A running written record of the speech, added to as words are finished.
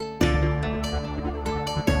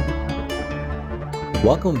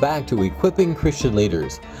Welcome back to Equipping Christian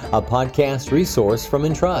Leaders, a podcast resource from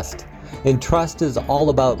Entrust. Entrust is all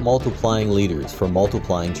about multiplying leaders for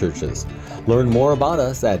multiplying churches. Learn more about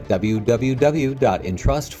us at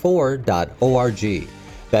www.entrust4.org.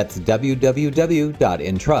 That's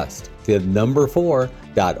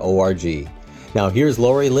www.entrust4.org. Now here's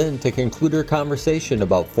Lori Lynn to conclude her conversation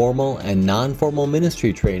about formal and non-formal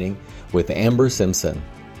ministry training with Amber Simpson.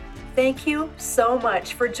 Thank you so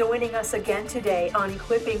much for joining us again today on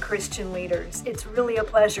Equipping Christian Leaders. It's really a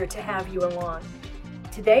pleasure to have you along.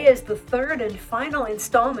 Today is the third and final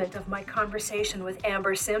installment of my conversation with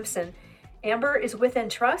Amber Simpson. Amber is with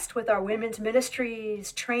Entrust with our Women's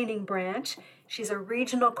Ministries training branch. She's a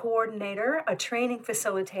regional coordinator, a training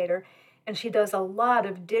facilitator, and she does a lot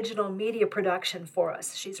of digital media production for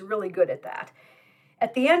us. She's really good at that.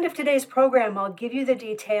 At the end of today's program, I'll give you the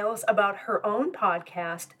details about her own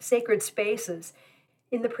podcast, Sacred Spaces.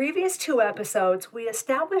 In the previous two episodes, we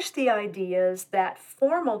established the ideas that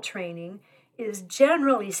formal training is,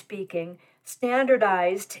 generally speaking,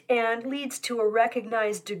 standardized and leads to a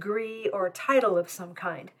recognized degree or title of some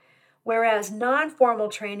kind, whereas non-formal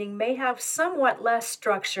training may have somewhat less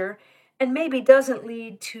structure and maybe doesn't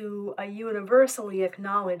lead to a universally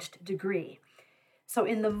acknowledged degree. So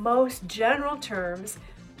in the most general terms,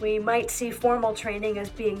 we might see formal training as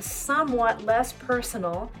being somewhat less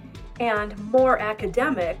personal and more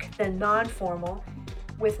academic than non-formal,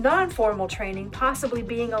 with non-formal training possibly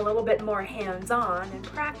being a little bit more hands-on and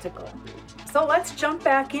practical. So let's jump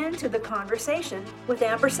back into the conversation with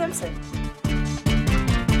Amber Simpson.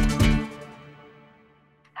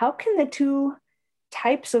 How can the two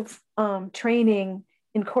types of training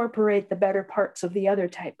incorporate the better parts of the other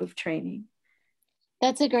type of training?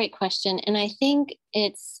 That's a great question. And I think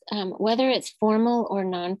it's, whether it's formal or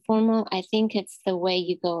non-formal, I think it's the way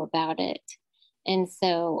you go about it. And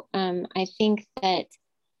so I think that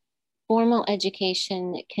formal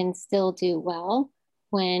education can still do well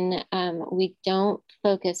when we don't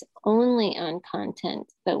focus only on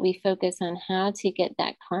content, but we focus on how to get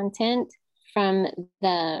that content from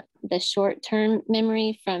the short-term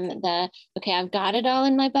memory, from the, okay, I've got it all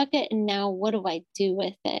in my bucket, and now what do I do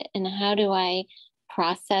with it? And how do I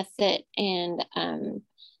process it and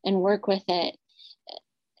work with it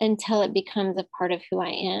until it becomes a part of who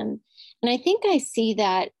I am. And I think I see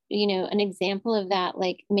that, an example of that,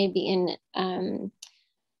 like maybe in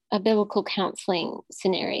a biblical counseling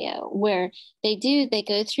scenario where they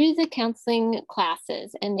go through the counseling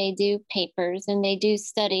classes and they do papers and they do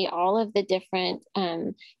study all of the different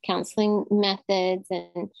counseling methods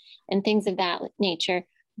and things of that nature.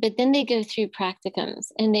 But then they go through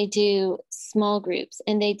practicums and they do small groups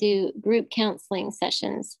and they do group counseling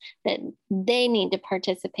sessions that they need to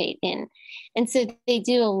participate in. And so they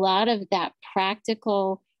do a lot of that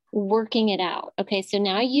practical working it out. Okay, so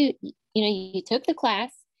now you took the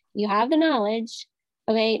class, you have the knowledge,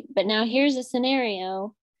 okay, but now here's a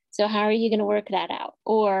scenario. So how are you going to work that out?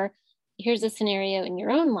 Or here's a scenario in your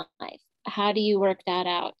own life. How do you work that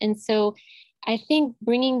out? And so I think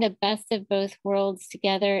bringing the best of both worlds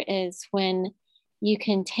together is when you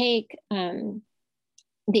can take the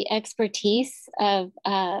expertise of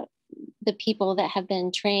the people that have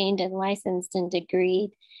been trained and licensed and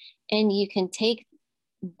degreed, and you can take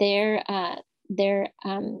their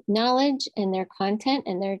knowledge and their content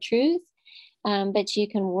and their truth, but you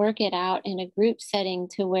can work it out in a group setting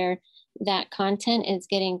to where that content is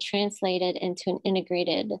getting translated into an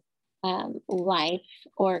integrated life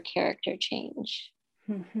or character change.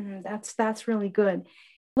 Mm-hmm. That's really good.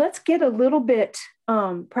 Let's get a little bit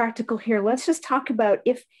practical here. Let's just talk about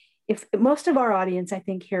if most of our audience, I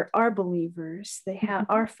think here, are believers. They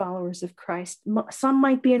are followers of Christ. Some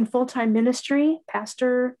might be in full-time ministry,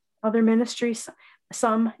 pastor, other ministries,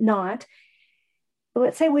 some not. But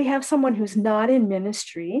let's say we have someone who's not in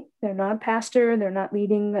ministry. They're not a pastor. They're not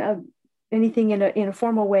leading anything in a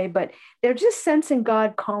formal way, but they're just sensing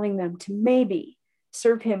God calling them to maybe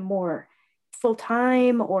serve him more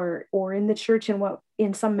full-time or in the church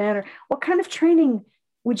in some manner. What kind of training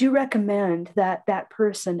would you recommend that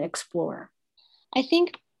person explore? I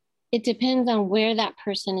think it depends on where that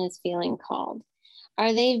person is feeling called.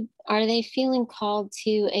 Are they feeling called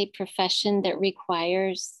to a profession that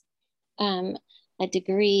requires a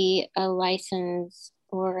degree, a license,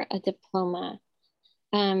 or a diploma?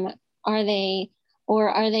 Are they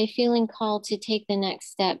feeling called to take the next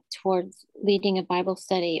step towards leading a Bible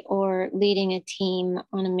study or leading a team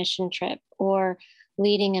on a mission trip or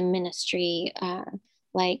leading a ministry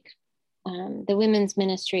like the women's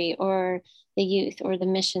ministry or the youth or the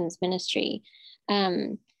missions ministry?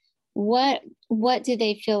 What do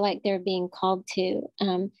they feel like they're being called to?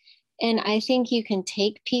 And I think you can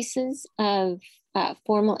take pieces of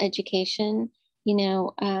formal education. I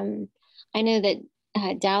know that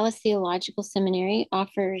Dallas Theological Seminary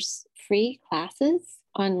offers free classes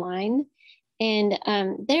online. And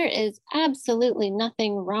there is absolutely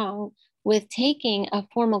nothing wrong with taking a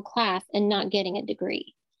formal class and not getting a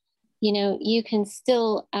degree. You can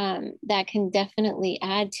still, that can definitely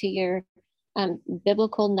add to your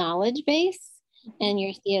biblical knowledge base and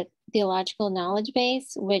your theological knowledge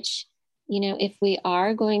base, which, if we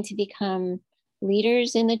are going to become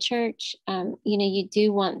leaders in the church, you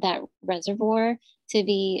do want that reservoir to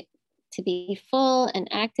be full and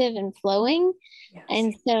active and flowing. Yes.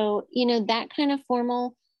 And so, that kind of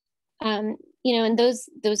formal, and those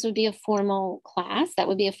would be a formal class. That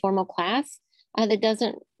would be a formal class that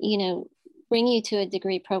doesn't, bring you to a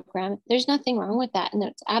degree program. There's nothing wrong with that. And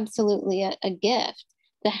it's absolutely a gift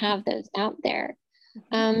to have those out there.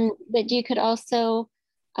 But you could also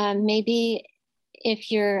maybe,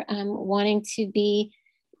 if you're wanting to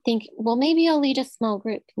think, well, maybe I'll lead a small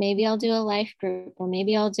group, maybe I'll do a life group, or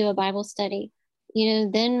maybe I'll do a Bible study,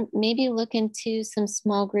 then maybe look into some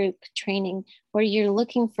small group training where you're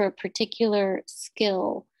looking for a particular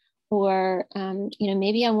skill, or,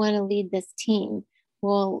 maybe I want to lead this team.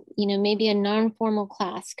 Well, maybe a non-formal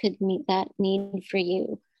class could meet that need for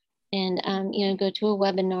you, and, go to a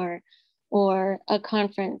webinar or a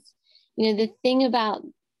conference. The thing about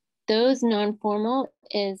those non-formal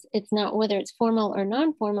is it's not whether it's formal or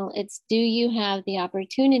non-formal, it's do you have the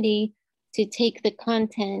opportunity to take the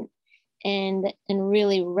content and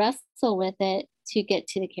really wrestle with it to get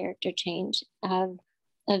to the character change of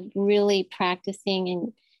really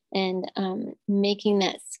practicing and making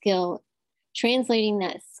that skill, translating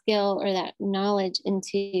that skill or that knowledge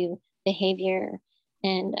into behavior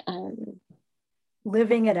and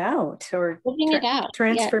living it out, or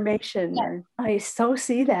transformation. Yeah. Or I so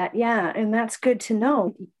see that. Yeah. And that's good to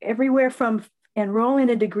know. Everywhere from enroll in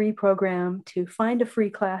a degree program to find a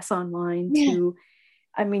free class online to,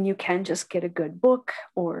 you can just get a good book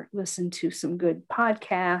or listen to some good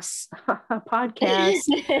podcasts,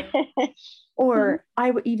 or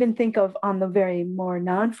I would even think of, on the very more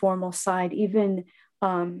non-formal side, even,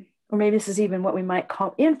 or maybe this is even what we might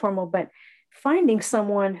call informal, but finding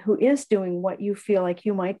someone who is doing what you feel like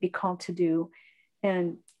you might be called to do,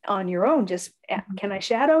 and on your own, just, can I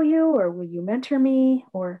shadow you, or will you mentor me,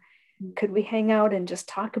 or could we hang out and just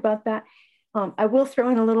talk about that? I will throw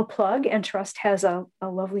in a little plug. Entrust has a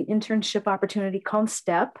lovely internship opportunity called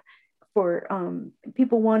STEP for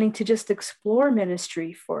people wanting to just explore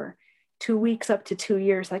ministry for 2 weeks up to 2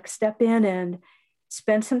 years, like step in and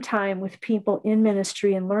spend some time with people in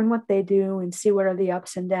ministry and learn what they do and see what are the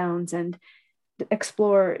ups and downs, and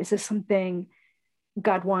explore, is this something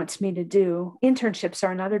God wants me to do? Internships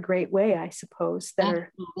are another great way, I suppose, that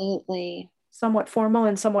absolutely are somewhat formal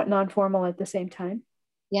and somewhat non-formal at the same time.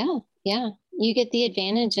 Yeah. You get the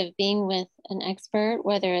advantage of being with an expert,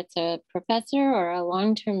 whether it's a professor or a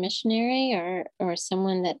long-term missionary or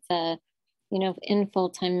someone that's in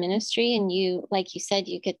full-time ministry. And you, like you said,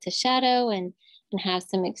 you get to shadow and have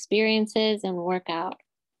some experiences and work out.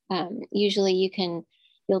 Usually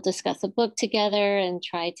you'll discuss a book together and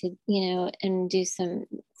try to, and do some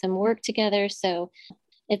work together. So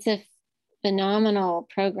it's a phenomenal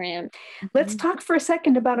program. Let's talk for a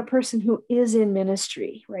second about a person who is in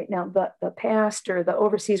ministry right now, the pastor, the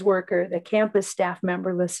overseas worker, the campus staff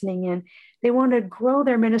member listening in. They want to grow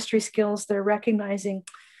their ministry skills. They're recognizing,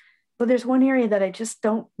 well, there's one area that I just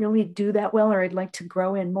don't really do that well, or I'd like to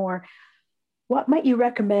grow in more. What might you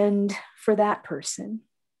recommend for that person?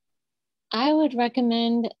 I would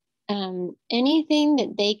recommend anything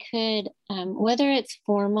that they could, whether it's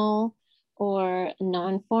formal or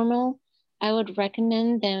non-formal, I would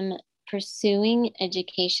recommend them pursuing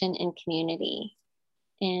education in community.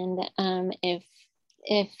 And if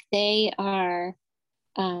they are,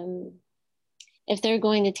 if they're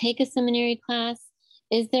going to take a seminary class,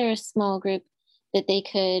 is there a small group that they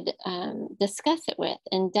could discuss it with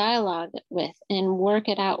and dialogue with and work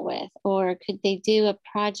it out with? Or could they do a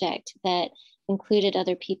project that included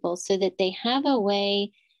other people so that they have a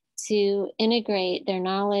way to integrate their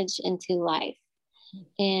knowledge into life?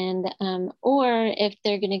 And or if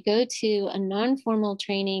they're going to go to a non-formal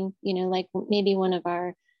training, like maybe one of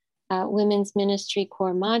our women's ministry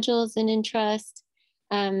core modules in Entrust,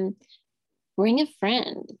 bring a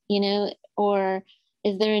friend, or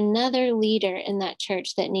is there another leader in that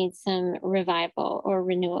church that needs some revival or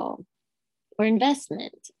renewal or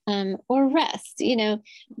investment or rest?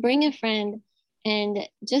 Bring a friend and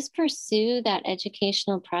just pursue that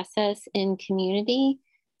educational process in community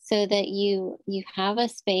so that you have a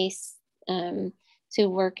space to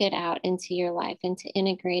work it out into your life and to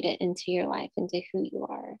integrate it into your life, into who you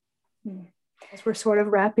are. As we're sort of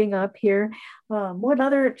wrapping up here, what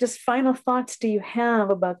other just final thoughts do you have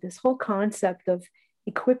about this whole concept of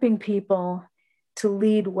equipping people to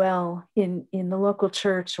lead well in the local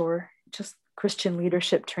church or just Christian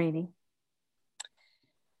leadership training?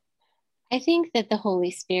 I think that the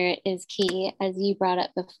Holy Spirit is key, as you brought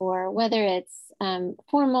up before, whether it's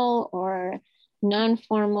formal or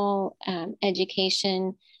non-formal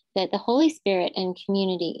education, that the Holy Spirit and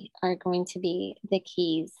community are going to be the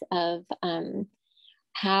keys of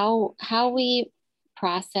how we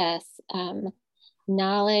process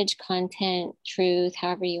knowledge, content, truth,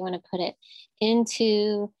 however you want to put it,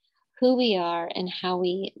 into who we are and how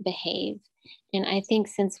we behave. And I think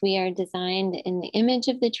since we are designed in the image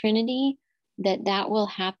of the Trinity, that will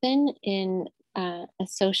happen in a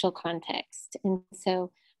social context. And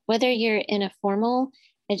so whether you're in a formal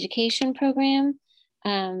education program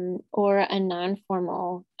or a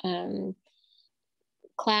non-formal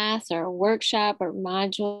class or workshop or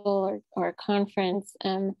module or conference,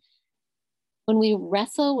 when we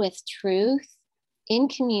wrestle with truth in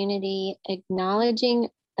community, acknowledging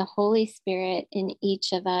the Holy Spirit in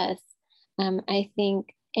each of us, I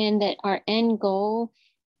think, and that our end goal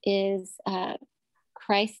is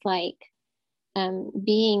Christ-like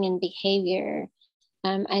being and behavior.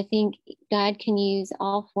 I think God can use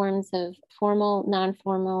all forms of formal,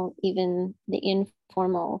 non-formal, even the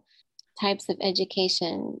informal types of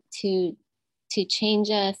education to change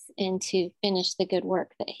us and to finish the good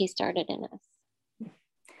work that He started in us.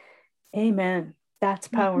 Amen. That's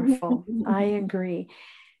powerful. I agree.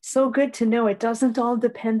 So good to know it doesn't all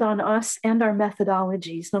depend on us and our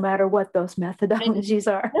methodologies, no matter what those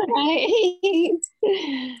methodologies are.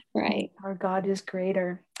 Right. Our God is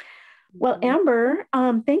greater. Well, Amber,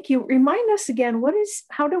 thank you. Remind us again,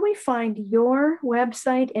 how do we find your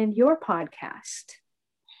website and your podcast?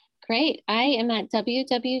 Great. I am at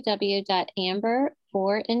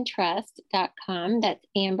www.amber4intrust.com. That's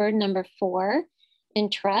Amber number 4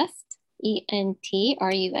 and Trust, ENTRUST.com.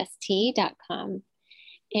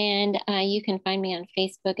 And you can find me on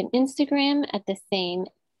Facebook and Instagram at the same,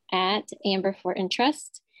 at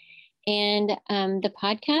Amber4Intrust. And the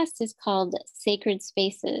podcast is called Sacred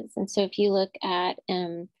Spaces. And so if you look at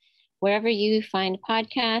wherever you find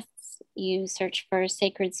podcasts, you search for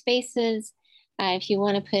Sacred Spaces. If you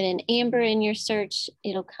want to put an Amber in your search,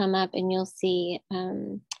 it'll come up and you'll see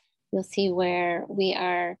where we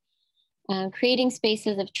are creating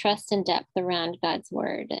spaces of trust and depth around God's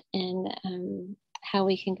word, and how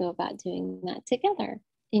we can go about doing that together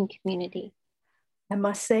in community. I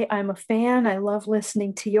must say, I'm a fan. I love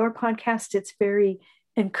listening to your podcast. It's very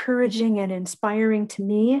encouraging and inspiring to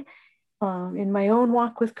me in my own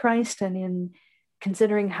walk with Christ and in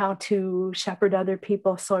considering how to shepherd other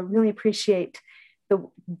people. So I really appreciate the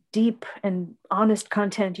deep and honest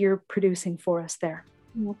content you're producing for us there.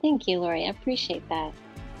 Well, thank you, Lori. I appreciate that.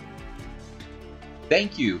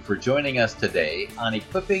 Thank you for joining us today on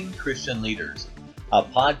Equipping Christian Leaders, a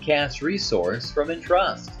podcast resource from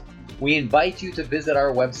Entrust. We invite you to visit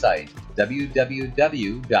our website,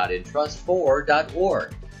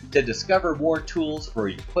 www.entrust4.org, to discover more tools for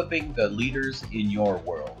equipping the leaders in your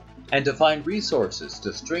world, and to find resources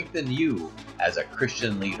to strengthen you as a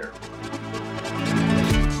Christian leader.